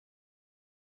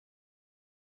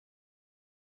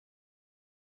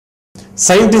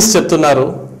Scientist చెప్తున్నారు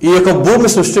ఈ యొక్క భూమి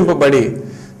సృష్టింపబడి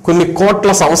కొన్ని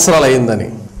కోట్ల సంవత్సరాలు అయిందని.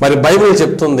 మరి బైబిల్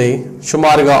చెప్తుంది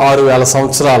సుమారుగా 6000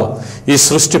 సంవత్సరాలు ఈ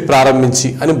సృష్టి ప్రారంభించి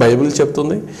అని బైబిల్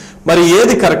చెప్తుంది. మరి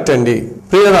ఏది కరెక్ట్ అండి?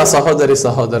 ప్రియరా సహోదరి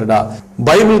సహోదరుడా,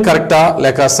 బైబిల్ కరెక్టా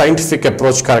లేక సైంటిఫిక్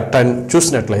అప్రోచ్ కరెక్టా అని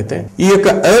చూసినట్లయితే ఈ యొక్క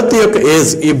ఎర్త్ యొక్క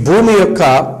ఏజ్, ఈ భూమి యొక్క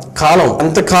కాలం,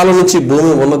 ఎంతకాలం నుంచి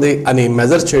భూమి ఉన్నది అని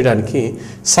మెజర్ చేయడానికి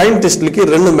సైంటిస్టులకి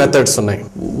 2 మెథడ్స్ ఉన్నాయి.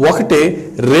 ఒకటి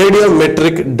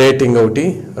రేడియోమెట్రిక్ డేటింగ్ ఒకటి,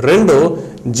 2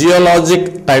 జియోలాజిక్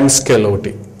టైమ్ స్కేల్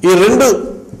ఒకటి. ఈ 2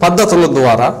 పద్ధతుల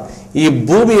ద్వారా ఈ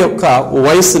భూమి యొక్క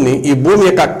వయసుని, ఈ భూమి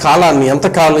యొక్క కాలాన్ని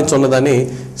ఎంతకాలం నుంచి ఉన్నదని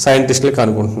సైంటిస్టులు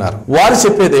కనుగొంటున్నారు. వారు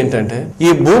చెప్పేది ఏంటంటే ఈ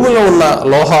భూమిలో ఉన్న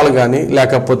లోహాలు కానీ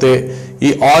లేకపోతే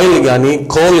ఈ ఆయిల్ కానీ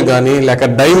కోల్ కానీ లేక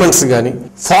డైమండ్స్ కానీ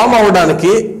ఫామ్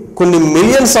అవడానికి కొన్ని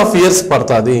మిలియన్స్ ఆఫ్ ఇయర్స్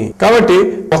పడుతుంది. కాబట్టి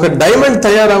ఒక డైమండ్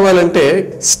తయారవ్వాలంటే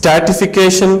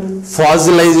స్ట్రాటిఫికేషన్,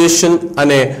 ఫాజిలైజేషన్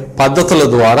అనే పద్ధతుల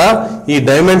ద్వారా ఈ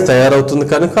డైమండ్ తయారవుతుంది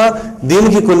కనుక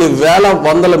దీనికి కొన్ని వేల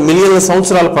వందల మిలియన్ల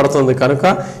సంవత్సరాలు పడుతుంది కనుక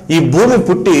ఈ భూమి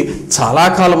పుట్టి చాలా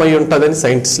కాలం అయి ఉంటుందని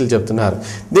సైంటిస్టులు చెప్తున్నారు.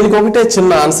 దీనికి ఒకటే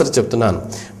చిన్న ఆన్సర్ చెప్తున్నాను.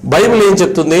 బైబిల్ ఏం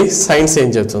చెప్తుంది, సైన్స్ ఏం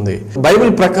చెప్తుంది?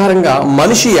 బైబిల్ ప్రకారంగా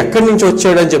మనిషి ఎక్కడి నుంచి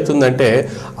వచ్చాడని చెప్తుందంటే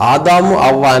ఆదాము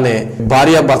అవ్వ అనే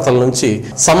భార్యాభర్తల నుంచి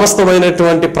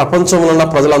సమస్తమైనటువంటి ప్రపంచంలో ఉన్న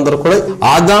ప్రజలందరూ కూడా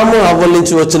ఆదాము అవ్వల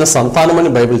నుంచి వచ్చిన సంతానం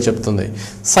అని బైబిల్ చెప్తుంది.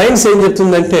 సైన్స్ ఏం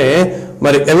చెప్తుందంటే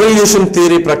మరి ఎవల్యూషన్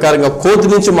థియరీ ప్రకారంగా కోతి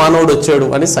నుంచి మానవుడు వచ్చాడు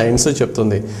అని సైన్స్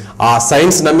చెప్తుంది. ఆ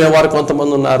సైన్స్ నమ్మేవారు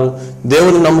కొంతమంది ఉన్నారు.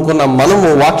 దేవుని నమ్ముకున్న మనము,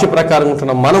 వాక్య ప్రకారం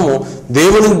ఉంటున్న మనము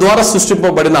దేవుని ద్వారా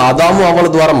సృష్టింపబడిన ఆదాము అవ్వల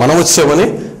ద్వారా మనం వచ్చామని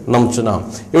నమ్ముచున్నాం.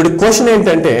 ఇప్పుడు క్వశ్చన్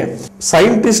ఏంటంటే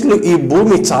సైంటిస్టులు ఈ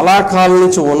భూమి చాలా కాలం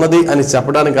నుంచి ఉన్నది అని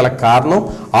చెప్పడానికి గల కారణం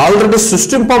ఆల్రెడీ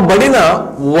సృష్టింపబడిన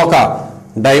ఒక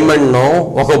డైమండ్నో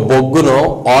ఒక బొగ్గునో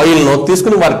ఆయిల్నో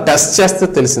తీసుకుని వారు టెస్ట్ చేస్తే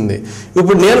తెలిసింది.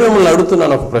 ఇప్పుడు నేను మిమ్మల్ని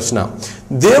అడుగుతున్నాను ఒక ప్రశ్న.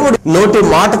 దేవుడు నోటి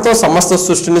మాటతో సమస్త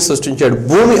సృష్టిని సృష్టించాడు.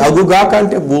 భూమి అగుగాక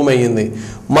అంటే భూమి అయ్యింది.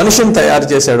 మనిషిని తయారు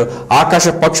చేశాడు, ఆకాశ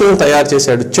పక్షులను తయారు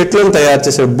చేశాడు, చెట్లను తయారు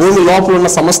చేశాడు, భూమి లోపల ఉన్న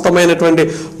సమస్తమైనటువంటి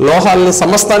లోహాలని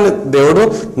సమస్తాన్ని దేవుడు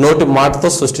నోటి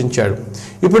మాటతో సృష్టించాడు.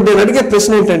 ఇప్పుడు నేను అడిగే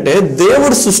ప్రశ్న ఏంటంటే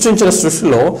దేవుడు సృష్టించిన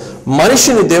సృష్టిలో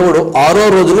మనిషిని దేవుడు 6వ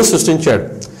రోజున సృష్టించాడు.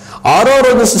 6వ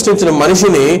రోజు సృష్టించిన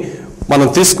మనిషిని మనం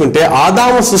తీసుకుంటే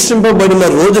ఆదాము సృష్టింపబడిన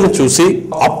రోజును చూసి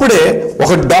అప్పుడే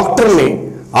ఒక డాక్టర్ని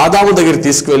ఆదాము దగ్గర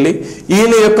తీసుకువెళ్ళి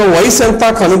ఈయన యొక్క వయసు ఎంత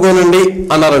కనుగొనండి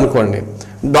అన్నారు అనుకోండి.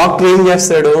 డాక్టర్ ఏం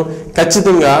చేస్తాడు?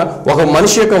 ఖచ్చితంగా ఒక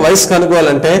మనిషి యొక్క వయసు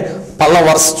కనుగోవాలంటే పళ్ళ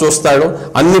వరుస చూస్తాడు,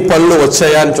 అన్ని పళ్ళు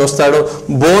వచ్చాయా అని చూస్తాడు,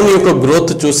 బోన్ యొక్క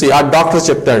గ్రోత్ చూసి ఆ డాక్టర్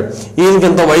చెప్తాడు ఈయనకి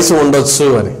ఎంత వయసు ఉండొచ్చు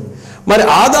అని. మరి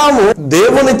ఆదాము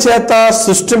దేవుని చేత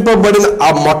సృష్టింపబడిన ఆ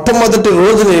మొట్టమొదటి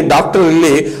రోజుని డాక్టర్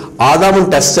వెళ్ళి ఆదాముని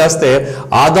టెస్ట్ చేస్తే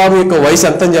ఆదాము యొక్క వయసు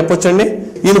ఎంత అని చెప్పొచ్చండి?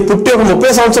 ఈయన పుట్టి ఒక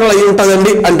 30 సంవత్సరాలు అయ్యి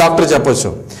ఉంటుందండి అని డాక్టర్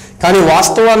చెప్పొచ్చు. కానీ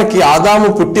వాస్తవానికి ఆదాము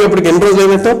పుట్టేప్పటికి ఎన్ని రోజులు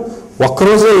అయినట్టు? 1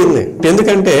 రోజే అయింది.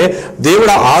 ఎందుకంటే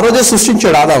దేవుడు ఆ రోజే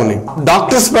సృష్టించాడు ఆదాముని.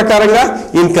 డాక్టర్స్ ప్రకారంగా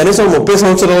ఈయన కనీసం 30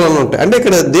 సంవత్సరాలు ఉంటాయి. అంటే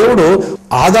ఇక్కడ దేవుడు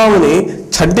ఆదాముని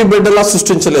చంటి బిడ్డలా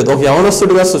సృష్టించలేదు, ఒక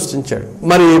యవనస్తుడిగా సృష్టించాడు.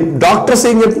 మరి డాక్టర్స్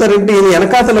ఏం చెప్తున్నారంటే ఈయన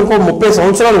వెనకాతలు ఇంకో 30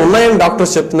 సంవత్సరాలు ఉన్నాయని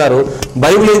డాక్టర్స్ చెప్తున్నారు.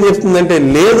 బైబిల్ ఏం చెప్తుందంటే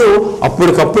లేదు,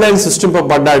 అప్పటికప్పుడు ఆయన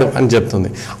సృష్టింపబడ్డాడు అని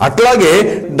చెప్తుంది. అట్లాగే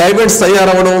డైమండ్స్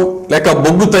తయారవడం లేక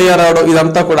బొగ్గు తయారవడం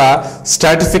ఇదంతా కూడా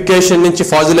స్ట్రాటిఫికేషన్ నుంచి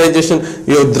ఫాజిలైజేషన్,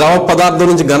 ద్రవ పదార్థం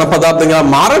నుంచి ఘన పదార్థంగా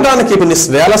మారడానికి కొన్ని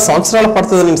వేల సంవత్సరాలు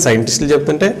పడుతుందని సైంటిస్టులు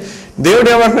చెప్తుంటే దేవుడు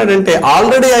ఏమంటున్నాడంటే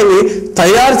ఆల్రెడీ అవి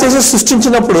తయారు చేసి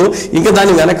సృష్టించినప్పుడు ఇంకా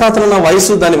దాని వెనకాతలున్న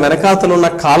వయసు, దాని వెనకాతలున్న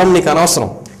కాలం నీకు అనవసరం.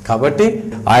 కాబట్టి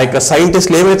ఆ యొక్క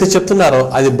సైంటిస్టులు ఏమైతే చెప్తున్నారో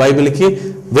అది బైబిల్కి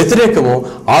వ్యతిరేకము.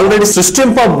 ఆల్రెడీ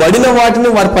సృష్టింపబడిన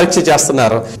వాటిని వారు పరీక్ష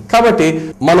చేస్తున్నారు. కాబట్టి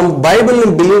మనం బైబిల్ని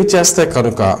బిలీవ్ చేస్తే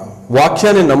కనుక,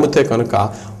 వాక్యాన్ని నమ్మితే కనుక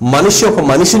మనిషి ఒక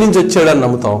మనిషి నుంచి వచ్చాడని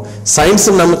నమ్ముతాం. సైన్స్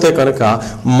నమ్మితే కనుక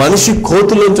మనిషి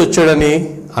కోతుల నుంచి వచ్చాడని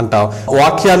అంటాం.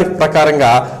 వాక్యానికి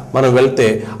ప్రకారంగా మనం వెళ్తే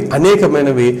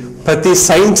అనేకమైనవి ప్రతి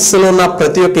సైన్స్లో ఉన్న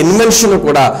ప్రతి ఒక్క ఇన్వెన్షన్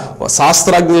కూడా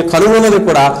శాస్త్రజ్ఞులు కనుగొన్నది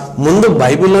కూడా ముందు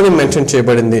బైబిల్లోనే మెన్షన్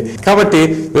చేయబడింది. కాబట్టి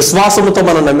విశ్వాసంతో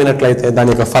మనం నమ్మినట్లయితే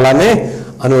దాని యొక్క ఫలాన్ని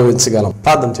అనుభవించగలం.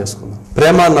 ప్రార్థన చేసుకుందాం.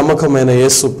 ప్రేమ నమ్మకమైన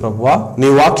యేసు ప్రభువా, నీ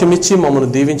వాక్యం ఇచ్చి మమ్మల్ని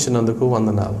దీవించినందుకు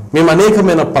వందనాలు. మేము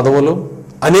అనేకమైన పదవులు,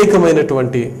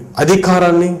 అనేకమైనటువంటి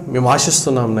అధికారాన్ని మేము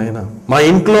ఆశిస్తున్నాం నాయన. మా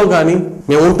ఇంట్లో కానీ,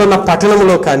 మేము ఉంటున్న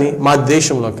పట్టణంలో కానీ, మా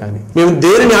దేశంలో కానీ మేము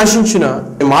దేనిని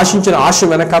మేము ఆశించిన ఆశ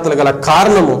వెనకాతల గల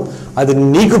కారణము అది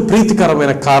నీకు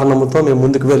ప్రీతికరమైన కారణముతో మేము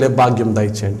ముందుకు వెళ్ళే భాగ్యం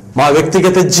దయచేయండి. మా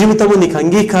వ్యక్తిగత జీవితము నీకు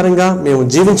అంగీకారంగా మేము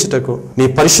జీవించుటకు నీ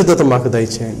పరిశుద్ధత మాకు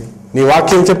దయచేయండి. నీ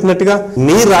వాక్యం చెప్పినట్టుగా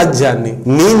నీ రాజ్యాన్ని,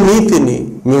 నీ నీతిని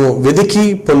మేము వెదికి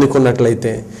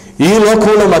పొందుకున్నట్లయితే ఈ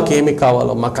లోకంలో మాకేమి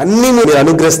కావాలో మాకు అన్ని మీరు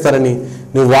అనుగ్రహిస్తారని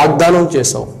నువ్వు వాగ్దానం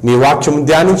చేసావు, నీ వాక్యం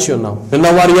ధ్యానించి ఉన్నావు.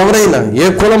 విన్నవారు ఎవరైనా, ఏ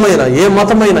కులమైనా, ఏ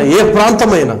మతమైనా, ఏ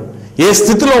ప్రాంతమైనా, ఏ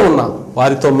స్థితిలో ఉన్నా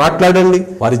వారితో మాట్లాడండి,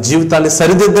 వారి జీవితాన్ని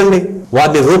సరిదిద్దండి,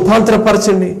 వారిని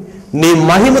రూపాంతరపరచండి. నీ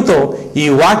మహిమతో ఈ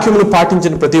వాక్యమును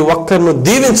పాటించిన ప్రతి ఒక్కరిని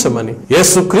దీవించమని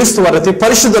యేసుక్రీస్తు వారి అతి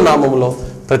పరిశుద్ధ నామములో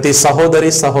ప్రతి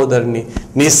సహోదరిని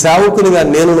నీ సేవకునిగా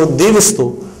నేను దీవిస్తూ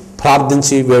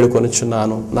ప్రార్థించి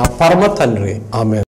వేడుకొనుచున్నాను నా పరమ తండ్రి. ఆమేన్.